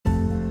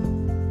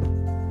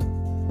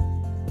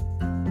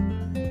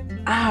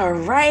All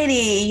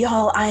righty,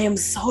 y'all. I am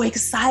so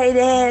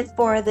excited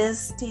for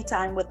this tea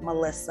time with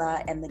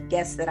Melissa and the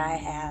guests that I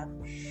have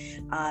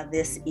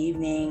this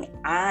evening.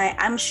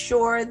 I'm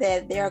sure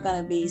that there are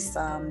going to be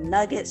some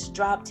nuggets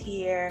dropped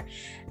here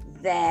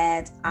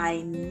that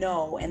I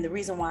know. And the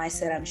reason why I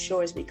said I'm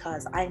sure is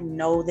because I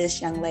know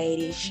this young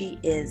lady. She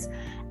is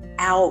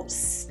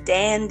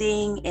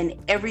outstanding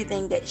in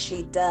everything that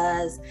she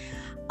does.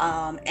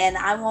 And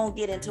I won't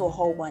get into a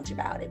whole bunch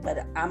about it,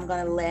 but I'm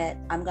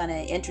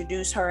gonna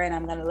introduce her, and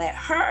I'm gonna let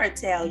her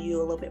tell you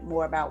a little bit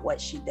more about what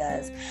she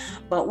does.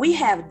 But we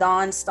have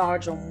Dawn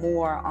Stargell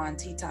Moore on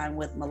Tea Time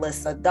with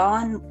Melissa.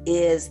 Dawn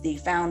is the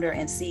founder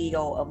and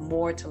CEO of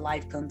More to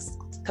Life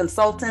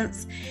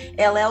Consultants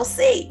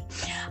LLC.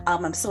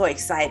 I'm so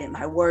excited.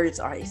 My words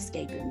are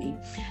escaping me.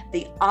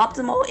 The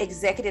Optimal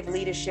Executive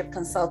Leadership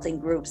Consulting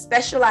Group,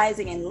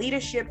 specializing in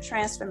leadership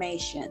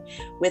transformation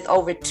with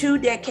over 2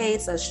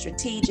 decades of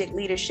strategic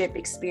leadership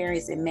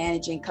experience in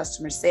managing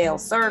customer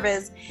sales,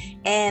 service,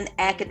 and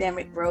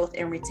academic growth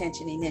and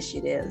retention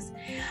initiatives.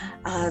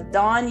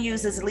 Dawn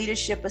uses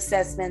leadership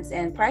assessments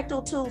and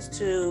practical tools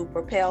to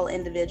propel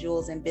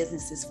individuals and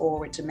businesses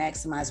forward to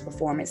maximize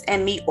performance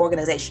and meet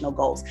organizational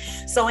goals.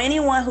 So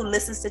anyone who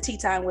listens to Tea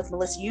Time with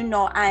Melissa, you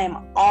know I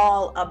am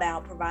all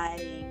about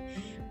providing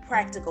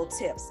practical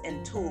tips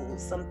and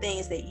tools, some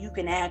things that you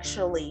can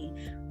actually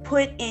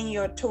put in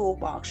your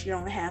toolbox. You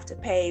don't have to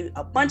pay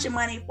a bunch of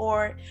money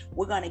for it.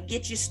 We're going to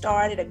get you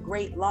started, a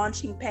great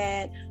launching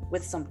pad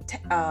with some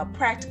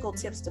practical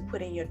tips to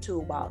put in your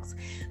toolbox.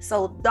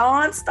 So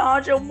Dawn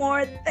Stargell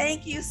Moore,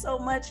 thank you so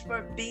much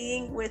for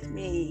being with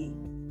me.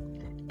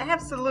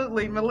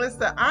 Absolutely,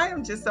 Melissa. I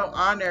am just so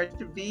honored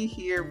to be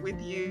here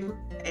with you,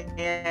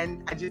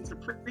 and I just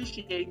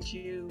appreciate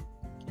you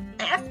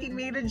asking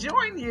me to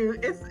join you.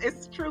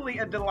 It's truly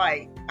a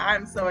delight.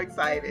 I'm so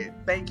excited.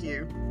 Thank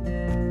you.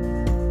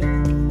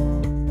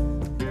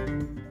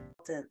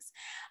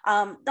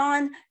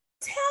 Dawn,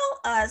 tell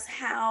us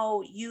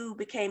how you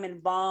became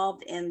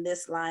involved in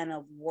this line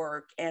of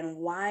work and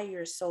why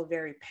you're so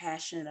very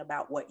passionate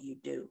about what you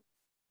do.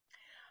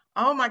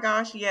 Oh my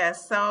gosh,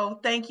 yes. So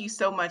thank you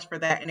so much for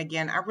that. And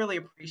again, I really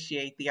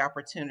appreciate the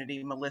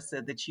opportunity,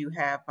 Melissa, that you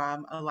have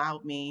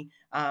allowed me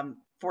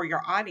for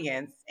your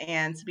audience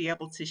and to be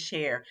able to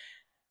share.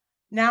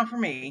 Now, for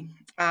me,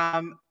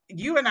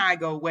 you and I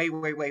go way,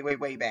 way, way, way,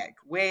 way back,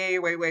 way,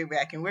 way, way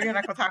back, and we're not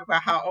going to talk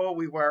about how old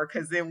we were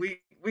because then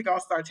we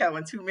gonna start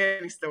telling too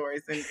many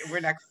stories, and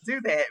we're not going to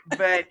do that.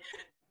 But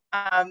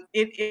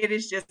it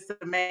is just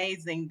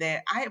amazing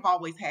that I have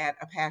always had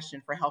a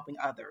passion for helping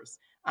others,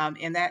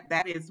 and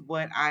that is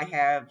what I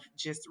have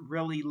just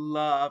really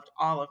loved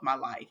all of my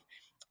life,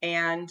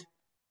 and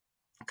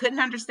couldn't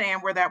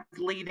understand where that was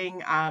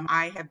leading.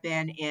 I have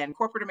been in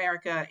corporate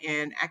America,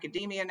 in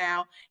academia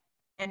now,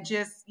 and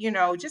just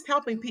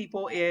helping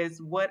people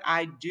is what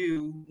I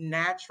do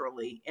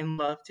naturally and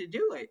love to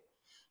do it,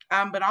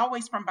 but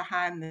always from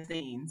behind the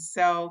scenes.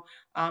 So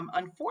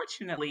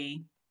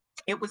unfortunately,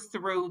 it was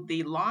through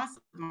the loss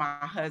of my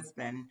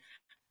husband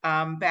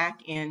back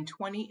in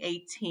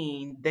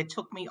 2018 that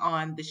took me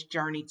on this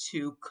journey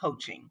to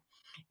coaching.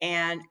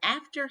 And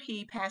after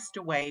he passed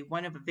away,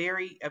 one of a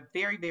very,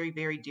 very,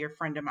 very dear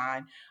friend of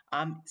mine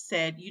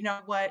said, "You know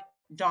what,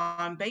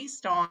 Dawn,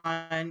 based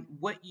on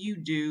what you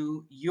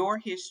do, your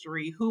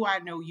history, who I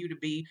know you to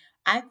be,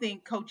 I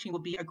think coaching will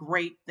be a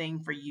great thing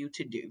for you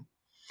to do."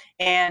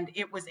 And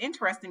it was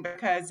interesting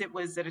because it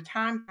was at a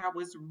time I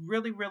was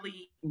really,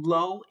 really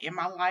low in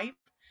my life.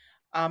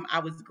 I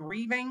was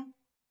grieving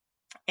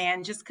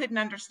and just couldn't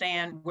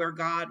understand where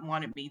God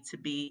wanted me to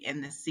be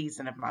in this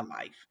season of my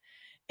life.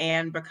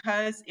 And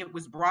because it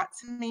was brought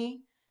to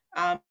me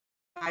by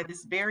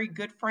this very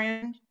good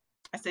friend,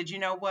 I said, "You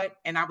know what?"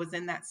 And I was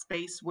in that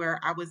space where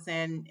I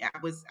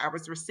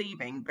was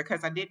receiving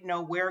because I didn't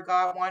know where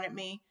God wanted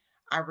me.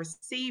 I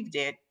received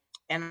it,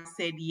 and I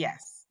said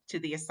yes to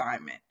the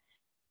assignment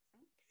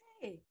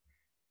Hey.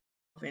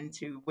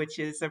 into, which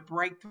is a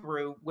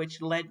breakthrough,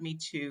 which led me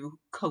to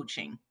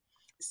coaching.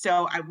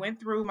 So I went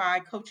through my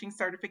coaching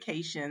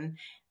certification,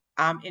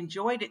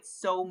 enjoyed it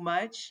so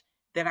much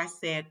that I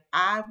said,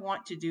 I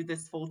want to do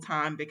this full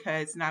time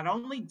because not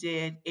only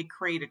did it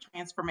create a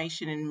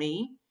transformation in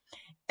me,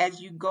 as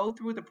you go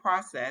through the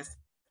process,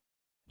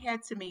 I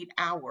had to meet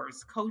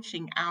hours,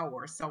 coaching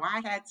hours. So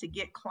I had to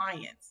get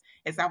clients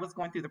as I was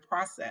going through the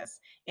process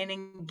and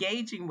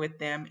engaging with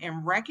them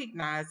and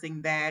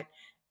recognizing that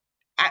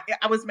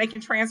I was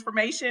making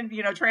transformation,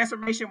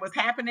 transformation was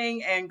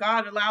happening and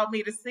God allowed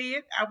me to see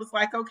it. I was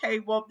like, okay,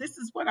 well, this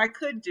is what I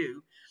could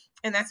do.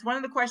 And that's one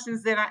of the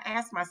questions that I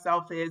asked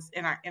myself is,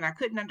 and I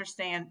couldn't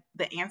understand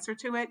the answer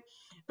to it,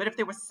 but if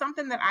there was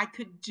something that I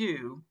could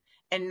do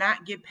and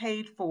not get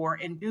paid for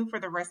and do for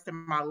the rest of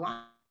my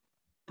life,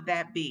 what would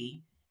that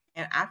be?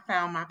 And I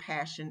found my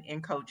passion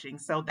in coaching.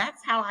 So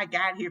that's how I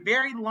got here.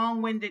 Very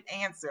long-winded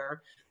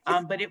answer,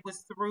 but it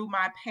was through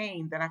my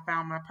pain that I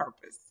found my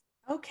purpose.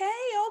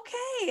 Okay,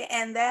 okay.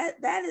 And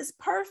that is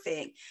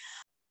perfect.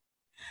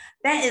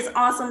 That is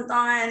awesome,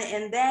 Dawn.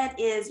 And that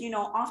is,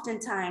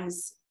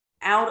 oftentimes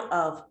out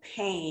of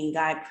pain,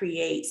 God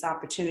creates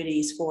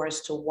opportunities for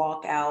us to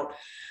walk out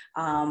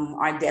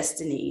our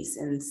destinies.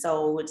 And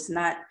so it's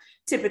not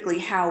typically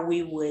how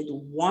we would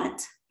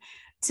want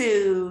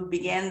to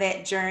begin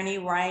that journey,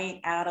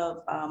 right, out of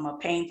a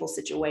painful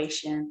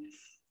situation.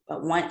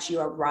 But once you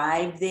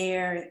arrive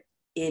there,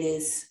 it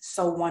is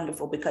so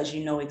wonderful because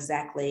you know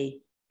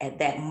exactly at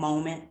that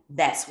moment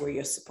that's where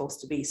you're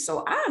supposed to be.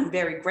 So I'm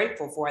very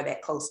grateful for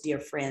that close dear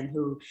friend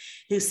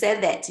who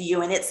said that to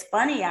you. And it's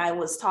funny, I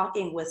was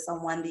talking with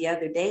someone the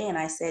other day and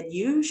I said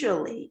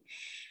usually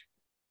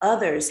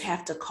others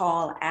have to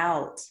call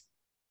out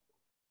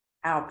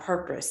our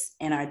purpose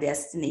and our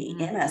destiny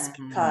in us,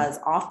 Mm-hmm. because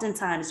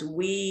oftentimes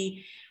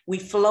we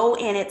flow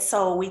in it,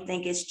 so we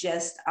think it's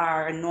just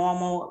our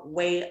normal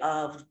way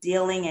of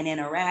dealing and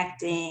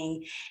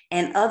interacting,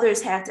 and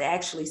others have to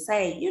actually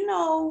say,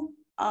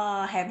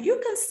 have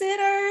you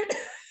considered?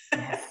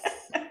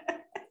 Yes.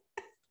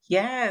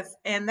 Yes,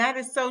 and that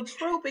is so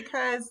true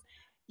because,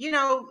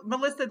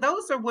 Melissa,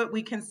 those are what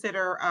we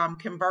consider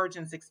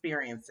convergence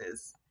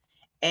experiences.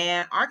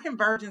 And our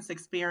convergence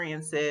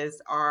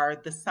experiences are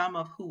the sum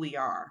of who we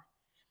are.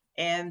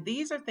 And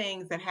these are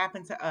things that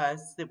happen to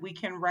us that we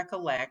can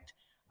recollect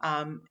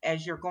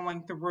as you're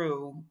going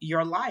through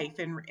your life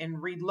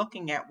and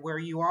re-looking at where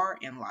you are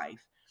in life.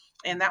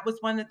 And that was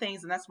one of the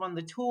things, and that's one of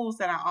the tools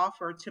that I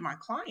offer to my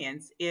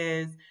clients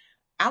is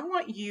I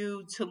want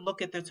you to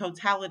look at the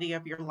totality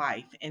of your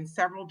life in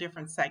several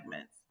different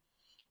segments.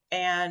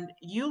 And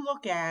you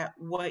look at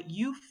what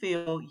you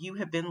feel you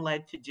have been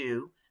led to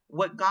do,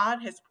 what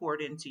God has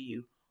poured into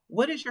you.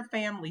 What has your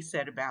family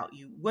said about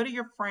you? What do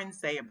your friends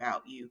say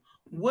about you?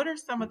 What are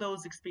some of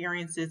those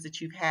experiences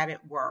that you've had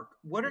at work?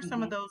 What are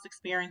some of Mhm, those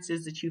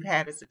experiences that you've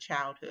had as a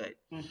childhood?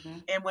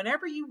 mhm, And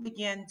whenever you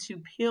begin to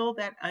peel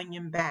that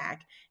onion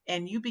back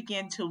and you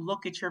begin to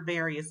look at your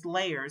various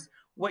layers,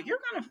 what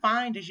you're going to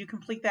find as you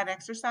complete that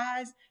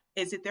exercise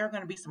is that there are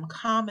going to be some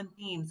common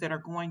themes that are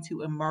going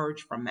to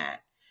emerge from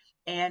that.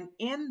 And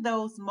in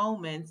those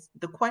moments,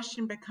 the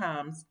question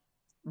becomes,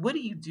 what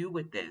do you do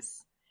with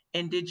this?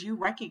 And did you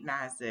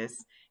recognize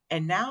this?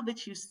 And now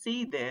that you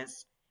see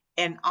this,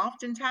 and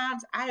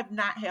oftentimes I have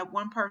not had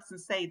one person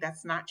say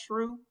that's not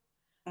true,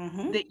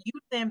 mhm. that you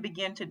then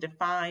begin to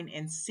define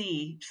and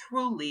see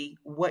truly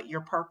what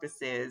your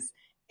purpose is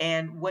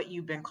and what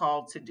you've been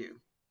called to do.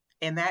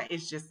 And that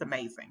is just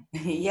amazing.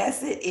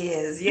 Yes, it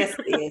is. Yes,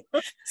 it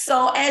is.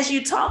 So as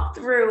you talk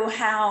through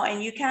how,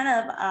 and you kind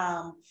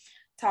of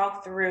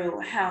talk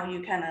through how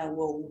you kind of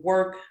will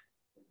work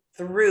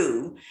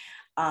through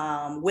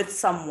with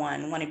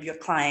someone, one of your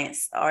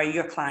clients or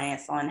your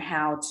clients, on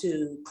how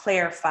to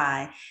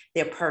clarify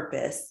their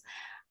purpose.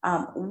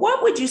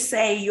 What would you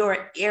say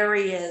your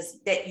areas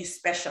that you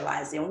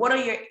specialize in? What are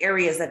your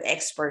areas of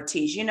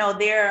expertise?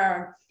 There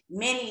are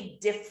many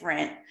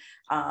different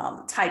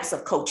types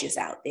of coaches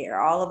out there.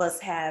 All of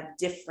us have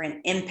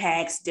different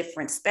impacts,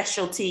 different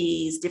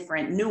specialties,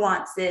 different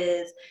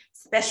nuances,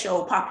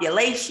 special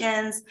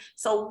populations.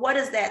 So, what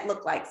does that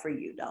look like for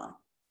you, Dawn?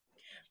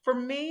 For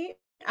me,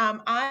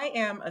 I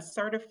am a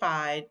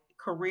certified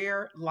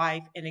career,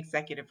 life, and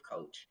executive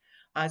coach.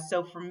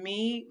 So for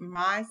me,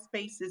 my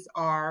spaces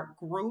are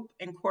group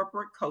and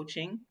corporate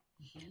coaching,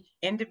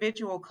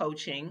 individual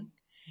coaching,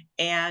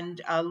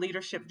 and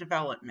leadership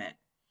development.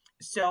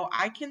 So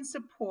I can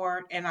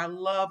support, and I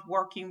love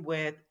working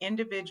with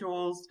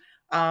individuals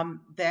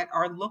that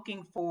are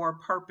looking for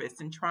purpose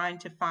and trying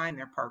to find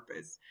their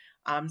purpose.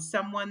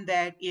 Someone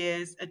that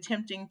is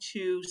attempting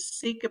to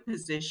seek a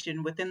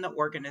position within the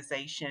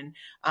organization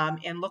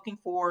and looking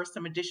for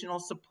some additional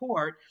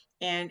support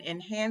and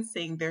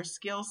enhancing their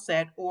skill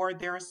set or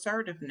their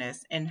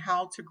assertiveness and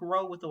how to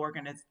grow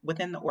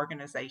within the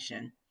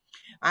organization.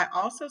 I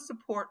also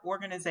support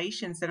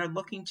organizations that are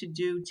looking to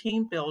do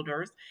team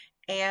builders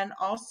and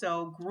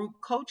also group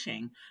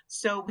coaching.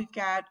 So we've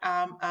got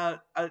a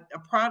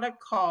product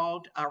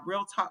called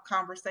Real Talk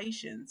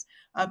Conversations,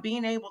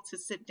 being able to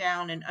sit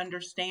down and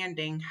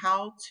understanding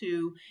how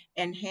to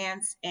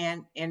enhance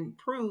and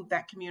improve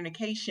that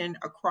communication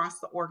across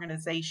the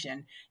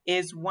organization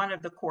is one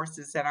of the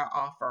courses that I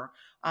offer.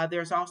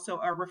 There's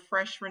also a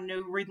refresh,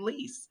 renew,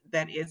 release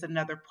that is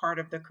another part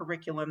of the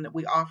curriculum that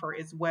we offer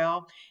as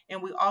well.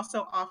 And we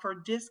also offer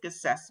DISC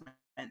assessments.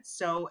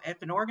 So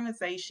if an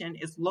organization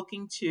is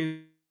looking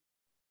to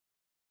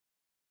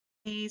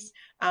these,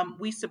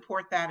 we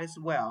support that as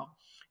well.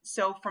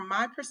 So from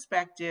my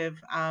perspective,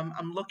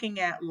 I'm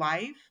looking at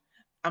life,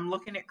 I'm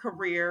looking at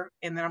career,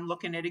 and then I'm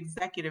looking at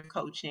executive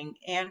coaching.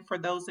 And for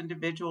those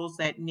individuals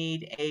that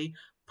need a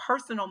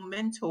personal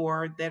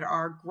mentor that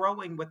are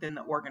growing within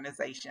the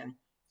organization,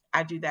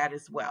 I do that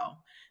as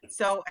well.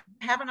 So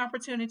I have an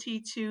opportunity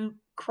to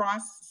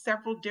cross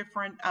several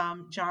different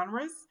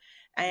genres.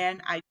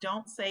 And I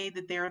don't say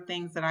that there are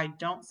things that I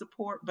don't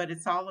support, but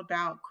it's all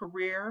about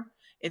career,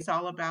 it's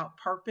all about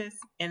purpose,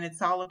 and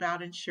it's all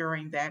about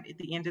ensuring that at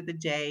the end of the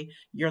day,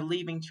 you're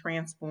leaving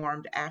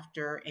transformed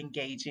after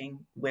engaging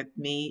with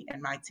me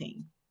and my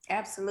team.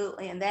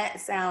 Absolutely. And that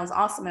sounds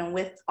awesome. And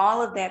with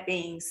all of that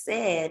being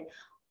said,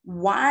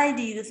 Why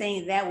do you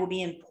think that will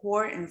be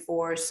important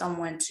for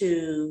someone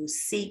to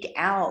seek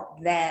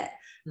out that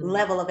Mm.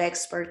 level of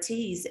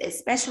expertise,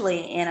 especially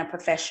in a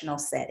professional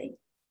setting?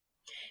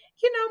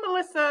 You know,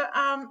 Melissa,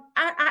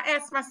 I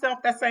asked myself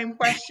that same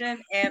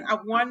question, and I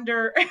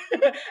wonder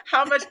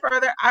how much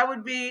further I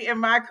would be in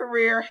my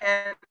career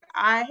had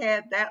I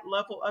had that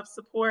level of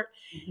support.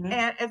 Mhm,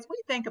 And as we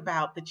think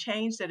about the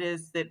change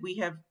that we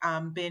have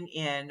been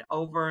in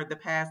over the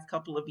past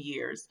couple of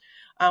years,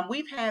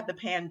 we've had the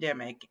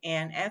pandemic,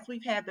 and as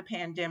we've had the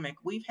pandemic,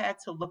 we've had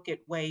to look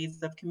at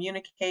ways of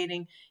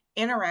communicating,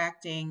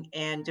 interacting,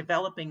 and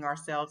developing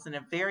ourselves in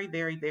a very,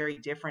 very, very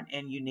different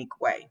and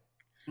unique way.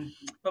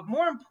 mhm, But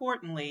more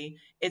importantly,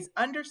 it's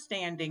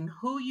understanding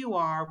who you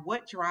are,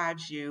 what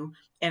drives you,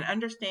 and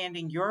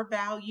understanding your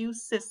value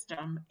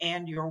system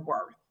and your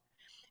worth.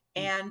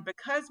 And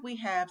because we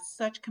have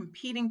such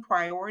competing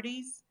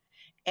priorities,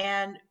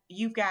 and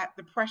you've got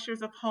the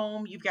pressures of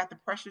home, you've got the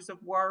pressures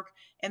of work,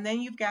 and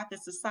then you've got the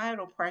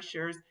societal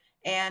pressures.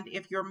 And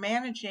if you're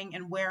managing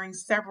and wearing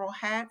several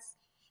hats,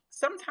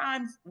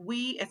 sometimes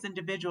we as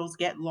individuals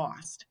get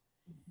lost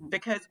mhm.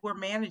 because we're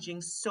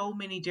managing so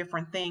many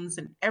different things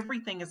and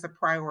everything is a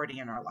priority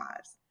in our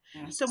lives.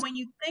 So Abs- when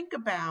you think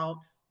about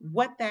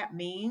what that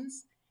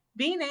means,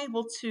 being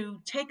able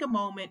to take a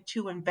moment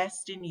to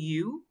invest in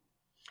you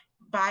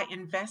by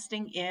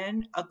investing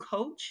in a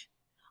coach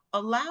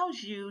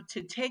allows you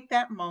to take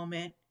that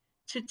moment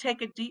to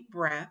take a deep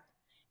breath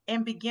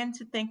and begin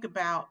to think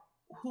about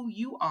who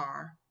you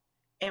are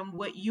and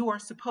what you are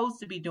supposed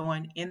to be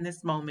doing in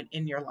this moment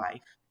in your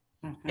life.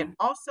 It mhm,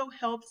 also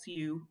helps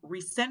you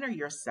recenter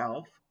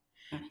yourself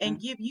mhm, and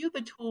give you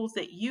the tools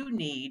that you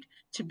need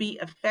to be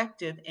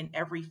effective in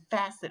every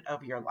facet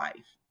of your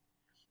life.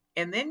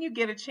 And then you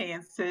get a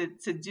chance to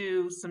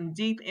do some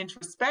deep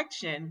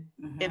introspection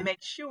and mhm.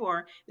 make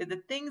sure that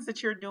the things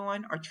that you're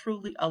doing are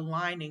truly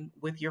aligning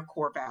with your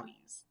core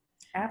values.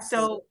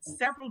 So, Absolutely.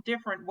 several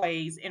different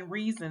ways and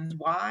reasons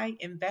why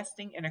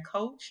investing in a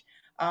coach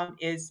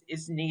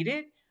is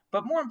needed,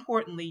 but more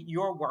importantly,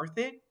 you're worth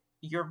it,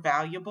 you're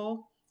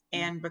valuable,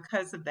 and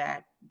because of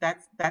that,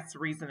 that's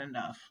reason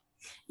enough.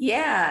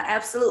 Yeah,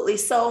 absolutely.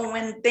 So,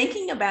 when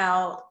thinking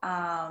about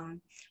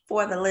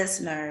for the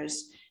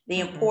listeners, the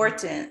Mhm,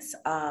 importance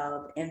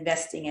of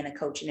investing in a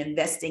coach and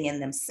investing in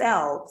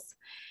themselves,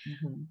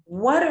 mhm.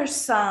 what are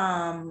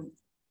some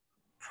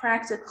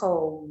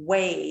practical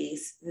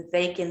ways that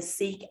they can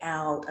seek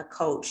out a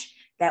coach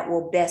that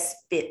will best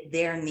fit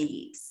their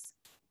needs?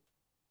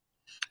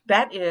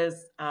 That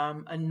is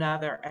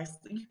another.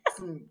 You got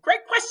some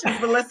great questions,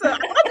 Melissa.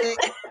 I love it.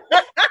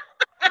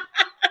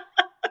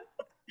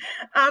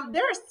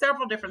 There are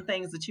several different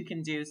things that you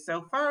can do.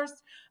 So,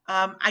 first,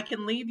 I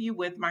can leave you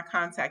with my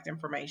contact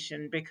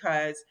information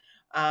because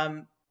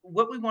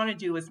what we want to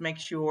do is make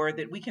sure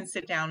that we can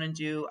sit down and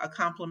do a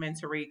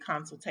complimentary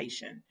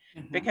consultation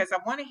Mhm, because I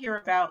want to hear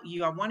about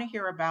you. I want to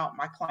hear about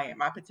my client,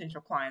 my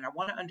potential client. I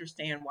want to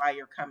understand why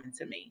you're coming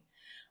to me.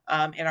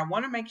 And I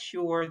want to make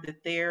sure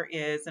that there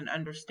is an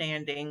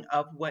understanding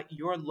of what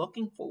you're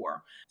looking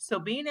for. So,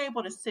 being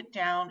able to sit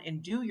down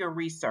and do your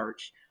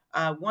research,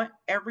 want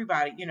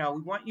everybody, we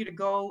want you to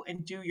go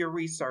and do your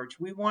research.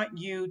 We want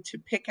you to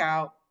pick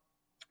out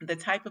the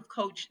type of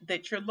coach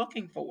that you're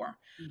looking for.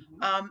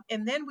 mhm,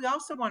 And then we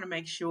also want to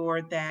make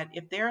sure that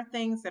if there are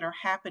things that are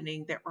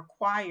happening that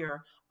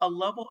require a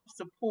level of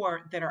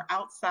support that are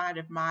outside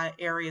of my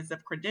areas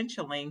of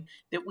credentialing,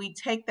 that we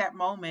take that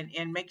moment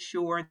and make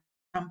sure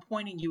I'm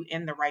pointing you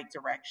in the right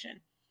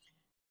direction.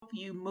 Help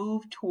you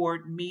move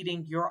toward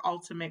meeting your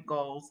ultimate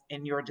goals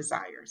and your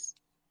desires.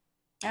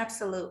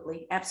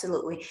 absolutely,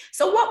 absolutely.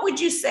 So, what would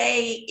you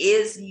say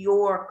is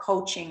your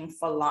coaching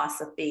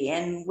philosophy?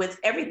 And with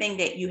everything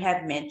that you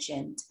have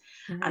mentioned,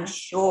 I'm Mhm.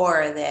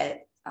 sure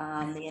that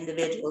the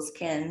individuals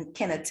can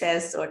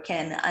attest or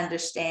can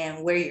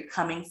understand where you're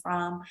coming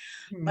from.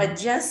 But Mhm.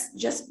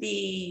 just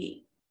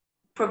be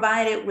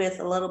provided with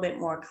a little bit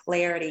more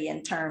clarity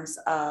in terms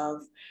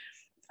of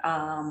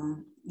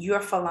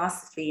your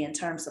philosophy in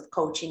terms of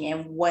coaching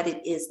and what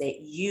it is that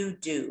you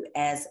do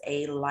as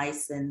a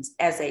licensed,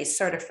 as a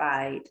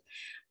certified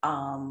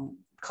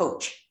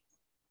coach.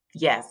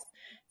 Yes.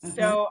 Mm-hmm,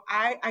 So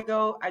I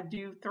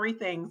do three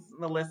things,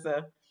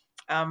 Melissa.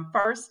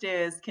 First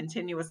is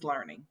continuous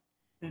learning.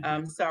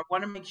 mm-hmm, So I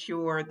want to make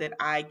sure that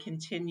I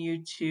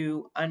continue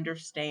to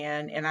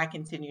understand and I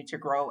continue to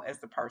grow as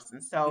a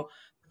person. So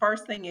the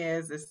first thing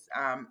is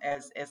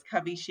as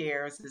Covey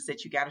shares, is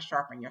that you got to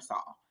sharpen your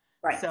saw.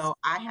 right. So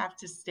I have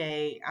to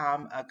stay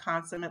a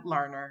consummate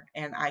learner,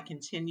 and I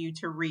continue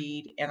to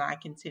read, and I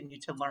continue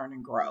to learn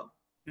and grow.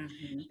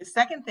 Mm-hmm, The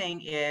second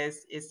thing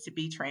is to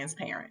be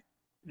transparent.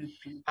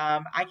 mm-hmm,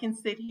 I can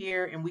sit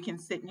here and we can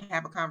sit and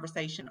have a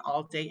conversation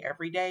all day,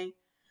 every day.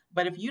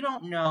 But if you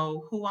don't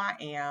know who I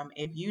am,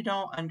 if you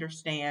don't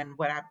understand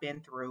what I've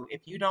been through,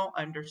 if you don't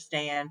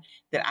understand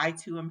that I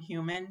too am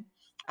human,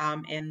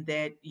 and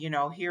that,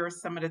 here are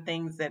some of the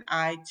things that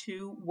I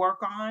too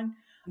work on,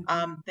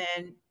 mm-hmm,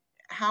 then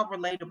how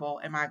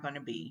relatable am I going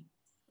to be?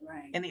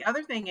 right. And the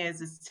other thing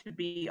is to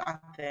be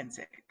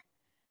authentic.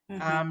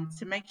 Mm-hmm.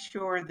 to make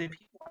sure that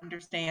people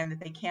understand that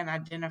they can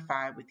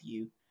identify with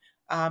you.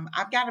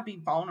 I've got to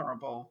be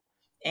vulnerable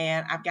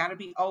and I've got to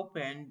be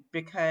open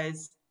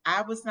because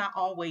I was not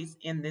always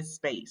in this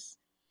space.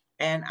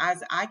 And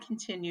as I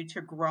continue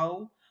to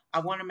grow, I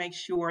want to make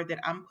sure that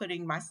I'm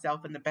putting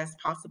myself in the best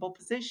possible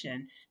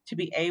position to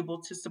be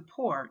able to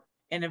support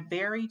in a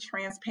very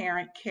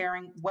transparent,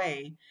 caring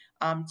way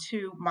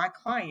to my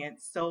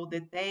clients so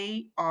that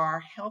they are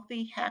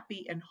healthy,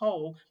 happy, and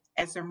whole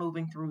as they're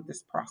moving through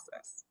this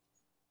process.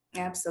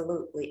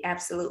 Absolutely,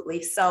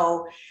 absolutely.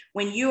 So,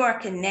 when you are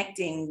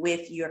connecting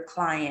with your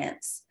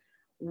clients,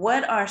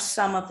 what are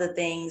some of the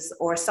things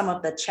or some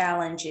of the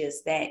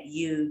challenges that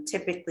you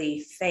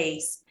typically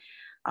face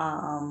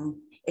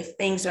if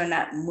things are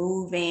not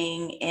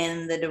moving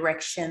in the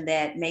direction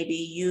that maybe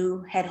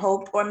you had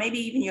hoped, or maybe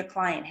even your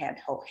client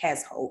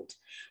has hoped?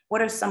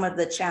 What are some of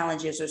the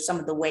challenges or some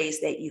of the ways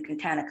that you can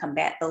kind of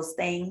combat those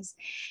things?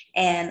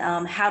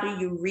 And how do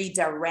you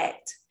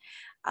redirect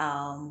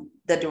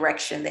the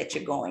direction that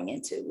you're going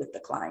into with the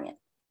client?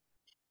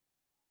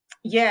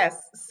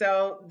 Yes,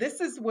 so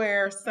this is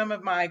where some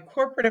of my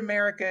corporate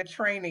America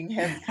training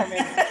has come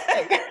into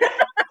play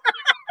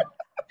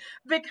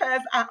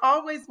because I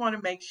always want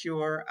to make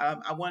sure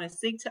I want to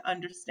seek to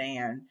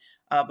understand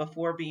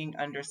before being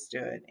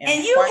understood. And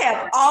And you quite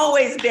have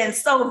always been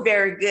so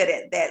very good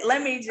at that.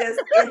 Let me just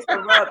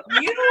interrupt.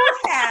 You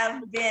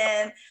have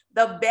been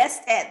the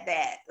best at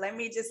that. Let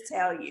me just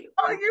tell you.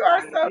 oh, you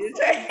are so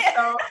sweet.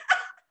 So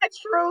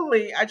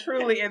I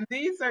truly, and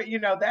these are,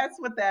 that's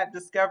what that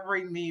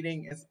discovery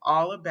meeting is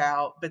all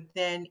about. But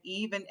then,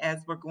 even as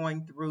we're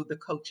going through the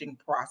coaching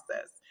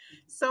process.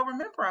 So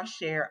remember,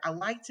 I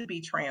like to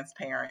be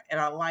transparent and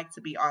I like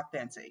to be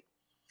authentic.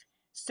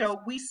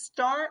 So we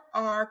start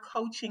our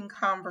coaching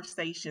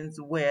conversations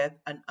with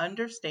an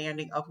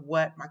understanding of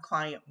what my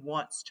client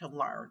wants to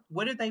learn.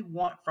 What do they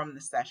want from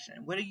the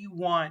session? What do you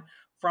want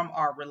from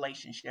our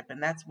relationship?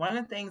 And that's one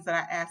of the things that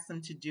I ask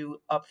them to do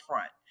up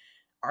front.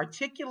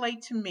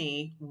 Articulate to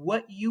me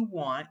what you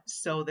want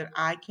so that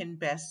I can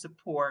best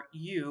support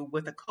you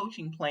with a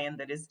coaching plan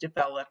that is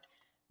developed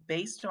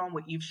based on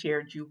what you've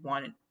shared you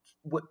wanted,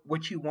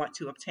 what you want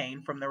to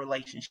obtain from the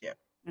relationship.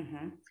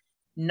 Mm-hmm.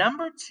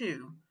 Number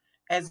two,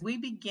 as we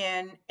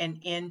begin and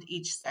end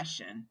each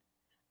session,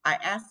 I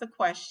ask the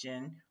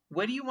question,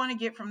 what do you want to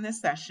get from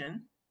this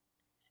session?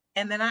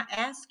 And then I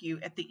ask you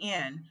at the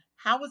end,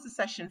 how was the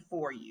session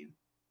for you?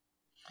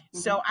 Mm-hmm.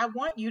 So I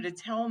want you to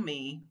tell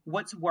me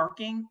what's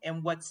working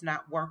and what's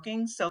not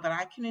working so that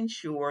I can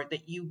ensure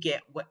that you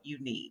get what you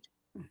need.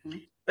 Mm-hmm.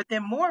 But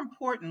then, more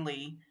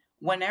importantly,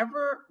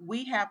 whenever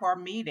we have our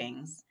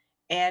meetings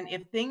and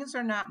if things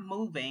are not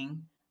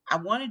moving, I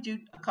want to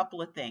do a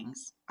couple of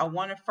things. I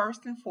want to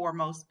first and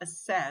foremost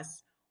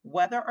assess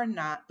whether or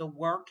not the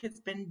work has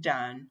been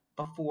done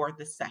before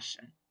the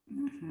session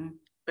Mm-hmm.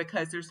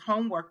 because there's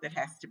homework that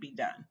has to be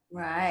done.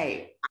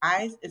 Right.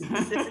 I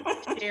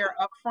specifically share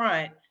up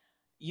front,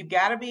 you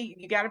got to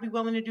be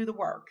willing to do the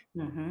work.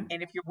 Mm-hmm.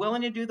 And if you're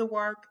willing to do the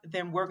work,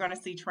 then we're going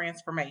to see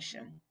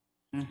transformation.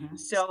 Mm-hmm.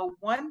 So,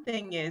 one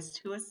thing is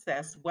to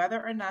assess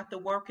whether or not the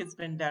work has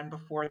been done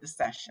before the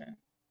session.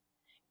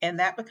 And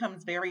that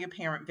becomes very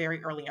apparent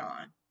very early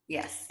on.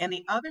 Yes. And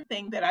the other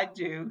thing that I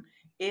do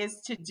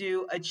is to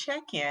do a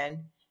check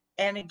in.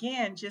 And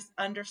again, just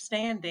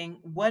understanding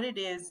what it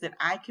is that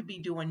I could be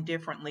doing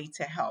differently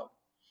to help.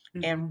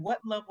 Mm-hmm. And what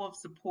level of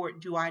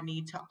support do I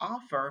need to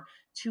offer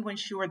to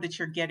ensure that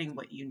you're getting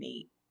what you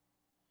need?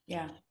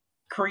 Yeah.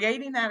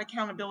 Creating that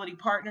accountability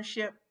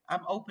partnership,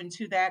 I'm open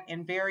to that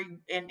and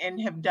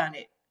and have done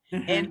it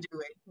Mm-hmm. and do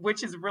it,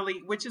 which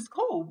is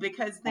cool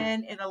because Yeah.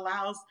 then it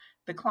allows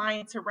the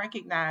client to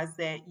recognize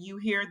that you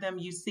hear them,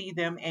 you see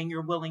them, and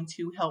you're willing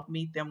to help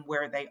meet them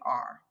where they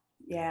are.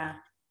 Yeah.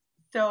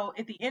 So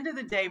at the end of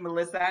the day,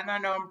 Melissa, and I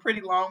know I'm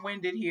pretty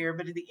long-winded here,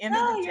 but at the end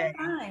of the No, you're day,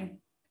 fine.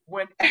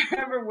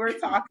 whenever we're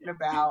talking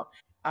about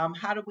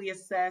how do we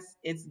assess,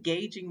 it's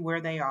gauging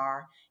where they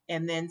are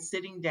and then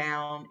sitting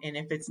down. And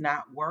if it's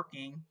not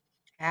working,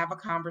 have a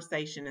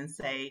conversation and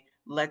say,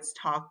 let's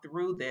talk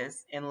through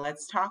this and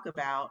let's talk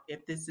about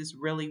if this is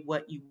really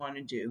what you want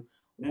to do.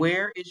 Mhm.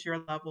 Where is your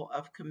level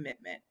of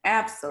commitment?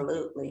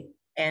 Absolutely.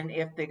 And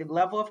if the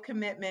level of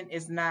commitment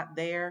is not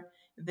there,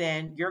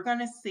 then you're going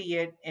to see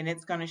it and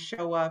it's going to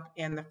show up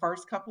in the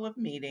first couple of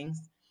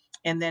meetings.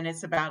 And then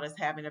it's about us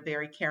having a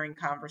very caring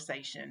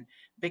conversation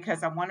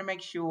because I want to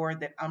make sure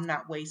that I'm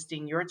not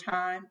wasting your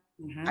time.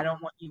 I Mm-hmm.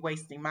 don't want you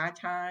wasting my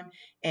time.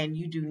 And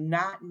you do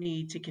not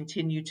need to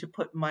continue to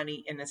put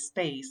money in a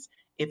space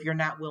if you're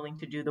not willing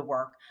to do the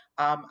work.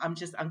 I'm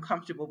just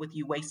uncomfortable with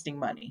you wasting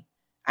money.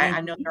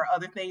 I know Mm-hmm. there are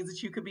other things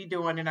that you could be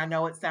doing, and I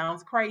know it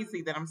sounds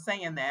crazy that I'm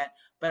saying that,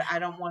 but I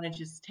don't want to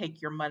just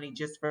take your money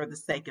just for the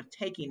sake of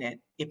taking it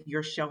if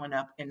you're showing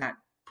up and not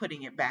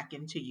putting it back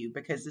into you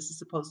because this is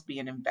supposed to be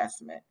an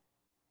investment.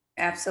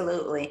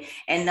 Absolutely.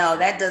 And no,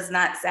 that does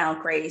not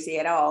sound crazy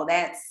at all.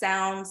 That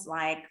sounds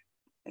like,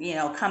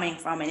 coming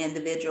from an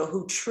individual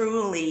who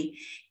truly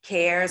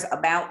cares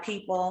about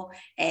people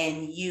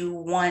and you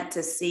want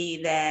to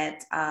see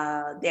that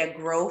their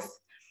growth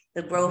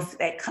the Mhm. growth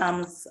that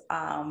comes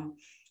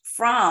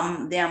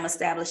from them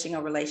establishing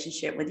a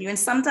relationship with you. And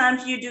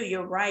sometimes you do,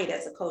 you're right,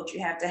 as a coach,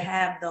 you have to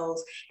have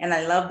those, and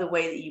I love the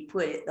way that you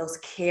put it, those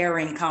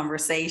caring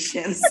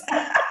conversations.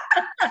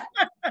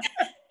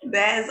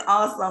 That is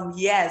awesome.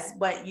 Yes,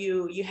 but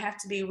you have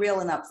to be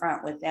real and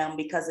upfront with them,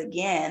 because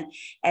again,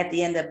 at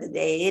the end of the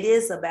day, it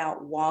is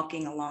about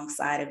walking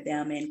alongside of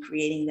them and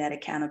creating that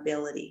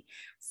accountability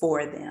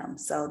for them.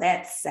 So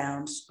that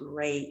sounds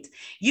great.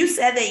 You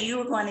said that you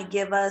were going to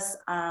give us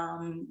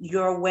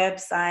your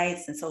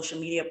websites and social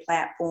media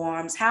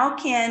platforms. How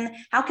can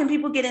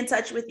people get in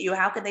touch with you?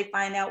 How can they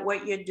find out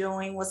what you're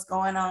doing, what's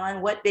going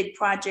on, what big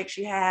projects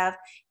you have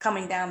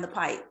coming down the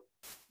pipe?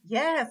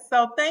 Yes,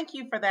 so thank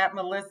you for that,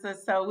 Melissa.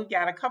 So we've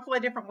got a couple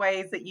of different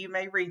ways that you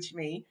may reach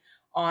me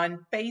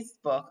on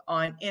Facebook,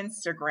 on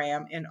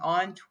Instagram, and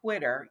on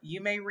Twitter.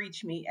 You may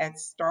reach me at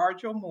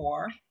Stargell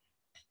Moore,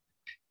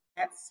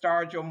 at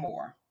Stargell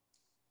Moore,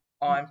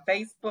 on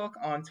Facebook,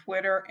 on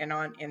Twitter, and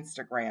on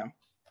Instagram,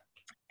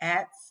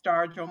 at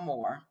Stargell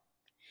Moore.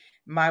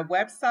 My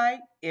website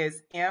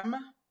is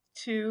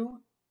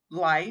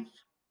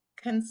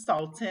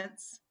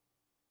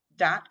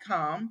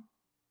m2lifeconsultants.com,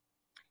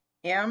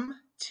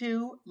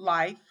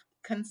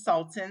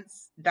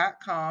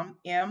 m2lifeconsultants.com,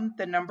 M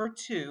the number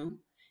 2,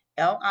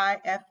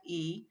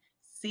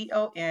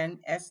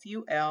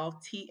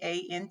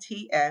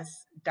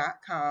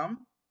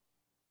 lifeconsultants.com.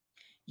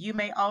 You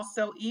may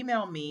also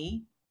email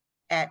me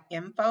at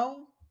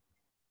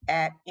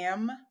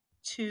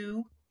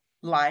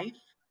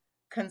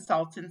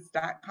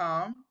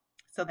info@m2lifeconsultants.com.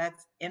 So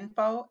that's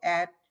info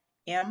at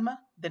m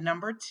the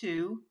number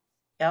 2,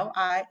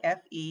 life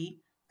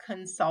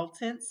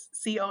consultants,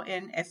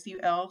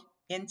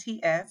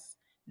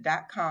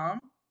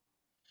 consultants.com.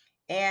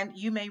 And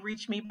you may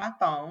reach me by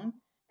phone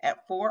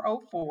at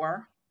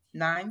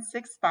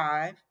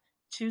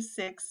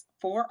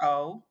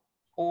 404-965-2640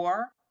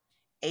 or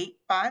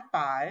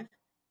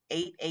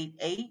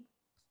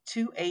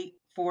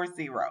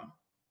 855-888-2840.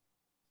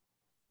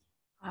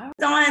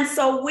 Dawn,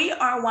 so we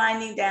are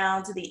winding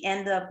down to the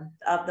end of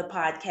the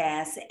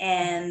podcast,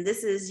 and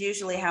this is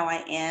usually how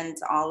I end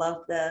all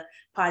of the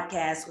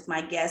podcasts with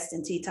my guest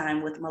and tea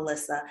time with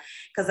Melissa,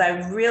 because I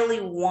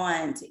really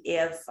want,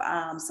 if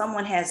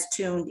someone has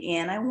tuned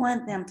in, I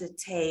want them to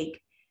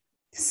take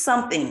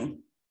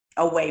something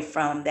away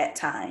from that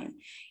time,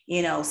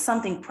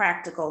 something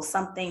practical,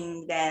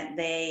 something that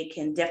they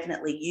can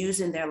definitely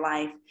use in their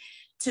life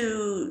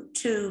to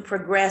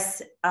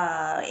progress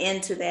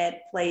into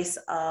that place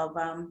of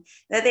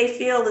that they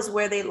feel is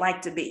where they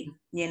like to be,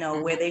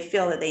 where they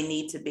feel that they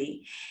need to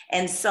be.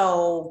 And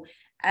so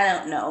I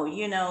don't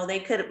know, they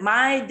could,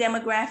 my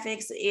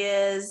demographics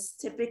is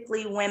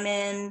typically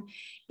women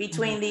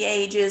between Mhm, the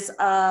ages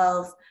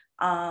of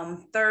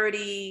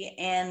 30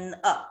 and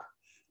up.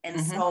 And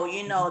mhm, so,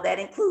 mhm, that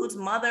includes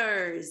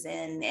mothers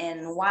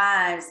and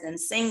wives and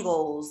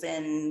singles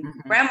and mhm,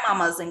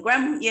 grandmamas and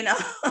grandmamas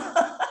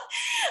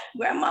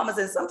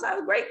and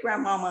sometimes great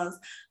grandmamas.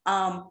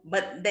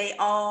 But they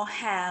all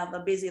have a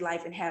busy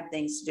life and have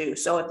things to do.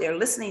 So if they're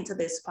listening to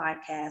this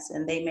podcast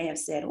and they may have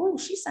said, "Oh,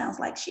 she sounds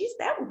like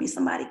that would be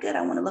somebody good,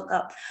 I want to look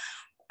up."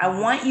 I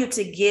mhm. want you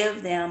to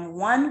give them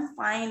one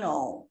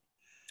final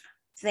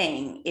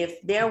thing.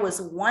 If there was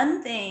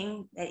one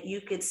thing that you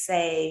could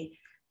say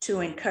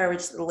to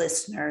encourage the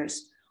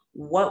listeners,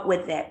 what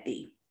would that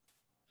be?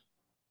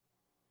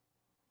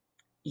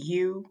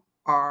 You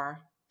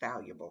are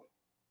valuable.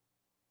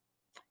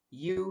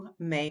 You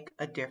make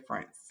a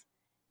difference.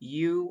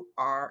 You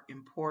are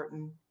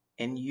important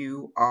and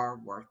you are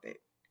worth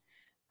it.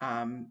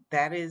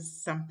 That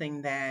is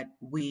something that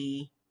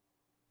we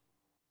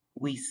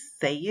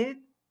say it,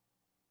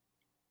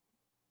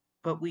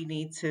 but we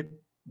need to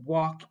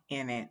walk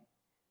in it.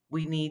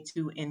 We need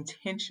to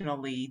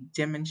intentionally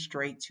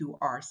demonstrate to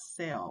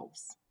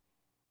ourselves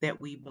that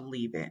we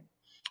believe it.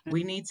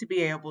 We need to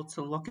be able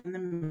to look in the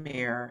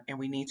mirror and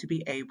we need to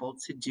be able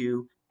to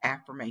do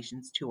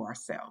affirmations to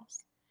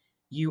ourselves.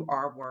 You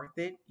are worth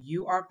it.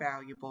 You are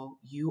valuable.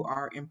 You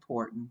are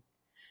important.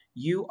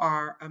 You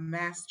are a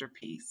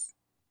masterpiece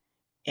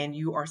and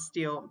you are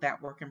still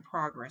that work in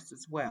progress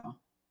as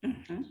well.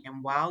 Mhm.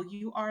 And while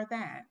you are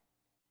that,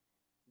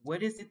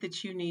 what is it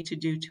that you need to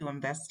do to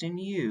invest in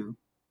you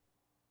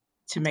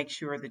to make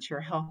sure that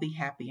you're healthy,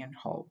 happy, and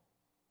whole?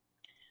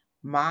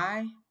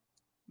 My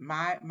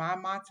my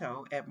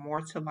motto at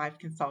More to Life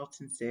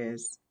Consultants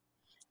is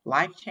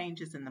life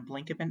changes in the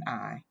blink of an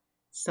eye,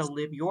 so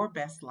live your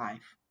best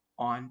life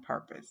on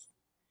purpose.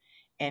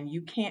 And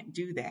you can't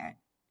do that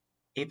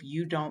if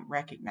you don't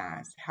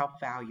recognize how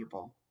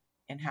valuable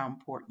and how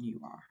important you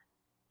are.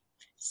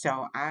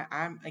 So I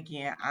am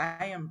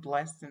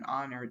blessed and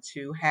honored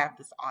to have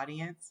this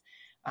audience,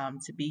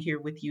 to be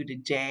here with you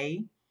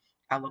today.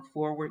 I look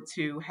forward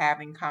to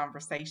having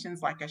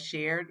conversations. Like I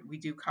shared, we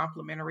do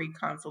complimentary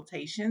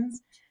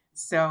consultations.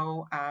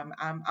 So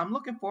I'm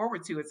looking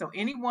forward to it. So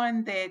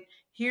anyone that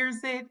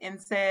hears it and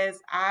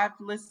says, I've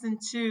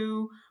listened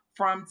to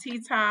From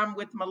Tea Time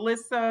with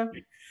Melissa,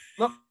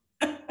 look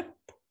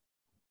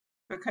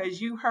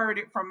because you heard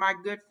it from my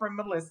good friend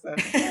Melissa.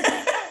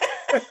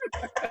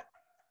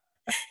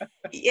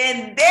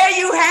 And there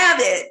you have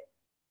it.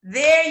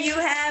 There you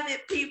have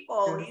it,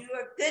 people. Yes. You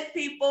are good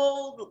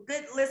people,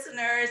 good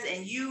listeners,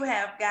 and you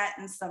have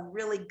gotten some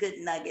really good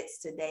nuggets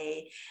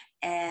today.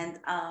 And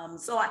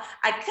so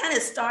I kind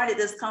of started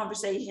this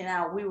conversation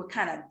out. We were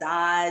kind of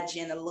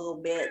dodging a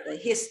little bit the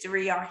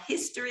history, our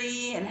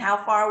history, and how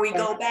far we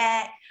go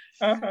back.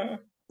 Uh-huh.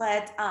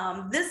 But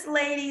this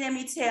lady, let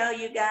me tell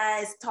you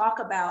guys, talk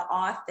about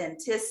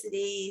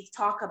authenticity,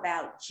 talk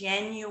about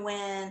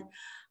genuine.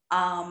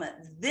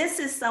 This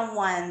is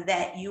someone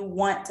that you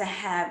want to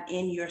have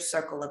in your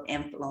circle of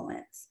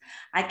influence.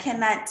 I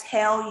cannot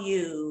tell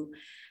you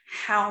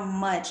how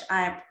much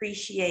I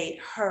appreciate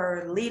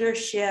her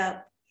leadership,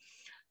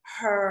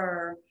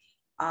 her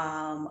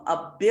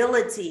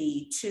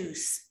ability to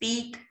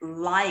speak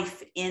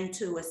life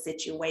into a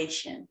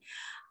situation.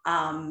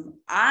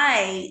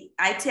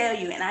 I tell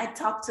you, and I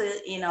talk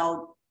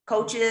to,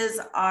 coaches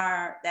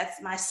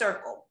that's my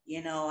circle.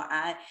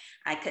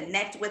 I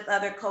connect with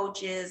other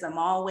coaches. I'm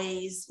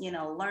always,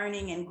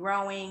 learning and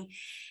growing.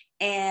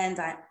 And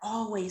I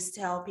always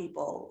tell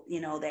people,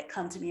 that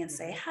come to me and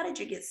say, how did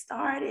you get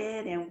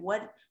started? And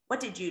what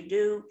did you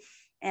do?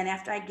 And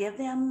after I give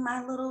them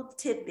my little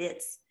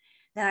tidbits,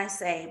 then I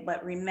say,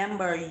 but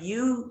remember,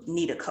 you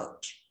need a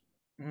coach.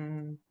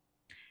 Mm.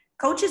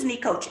 Coaches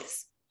need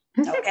coaches.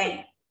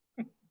 Okay.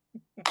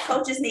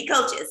 Coaches need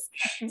coaches.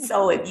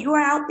 So if you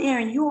are out there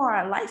and you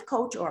are a life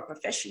coach or a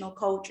professional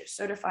coach or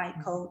certified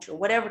coach or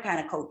whatever kind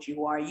of coach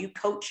you are, you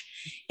coach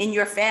in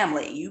your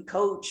family, you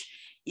coach,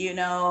 in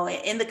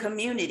the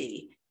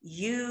community,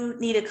 you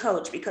need a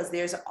coach, because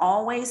there's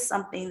always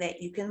something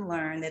that you can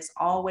learn. There's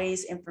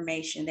always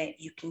information that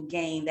you can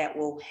gain that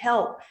will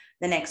help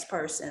the next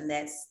person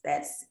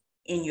that's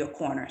in your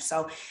corner.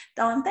 So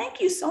Dawn, thank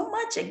you so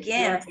much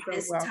again for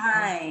this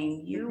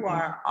time. You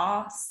are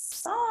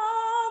awesome.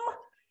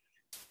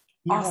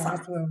 You're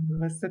awesome,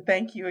 Melissa.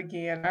 Thank you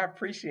again. I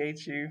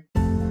appreciate you.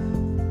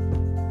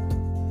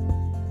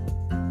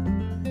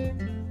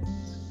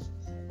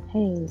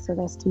 Hey, so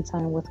that's Tea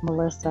Time with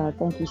Melissa.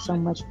 Thank you so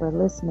much for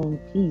listening.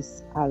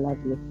 Peace. I love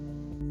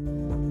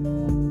you.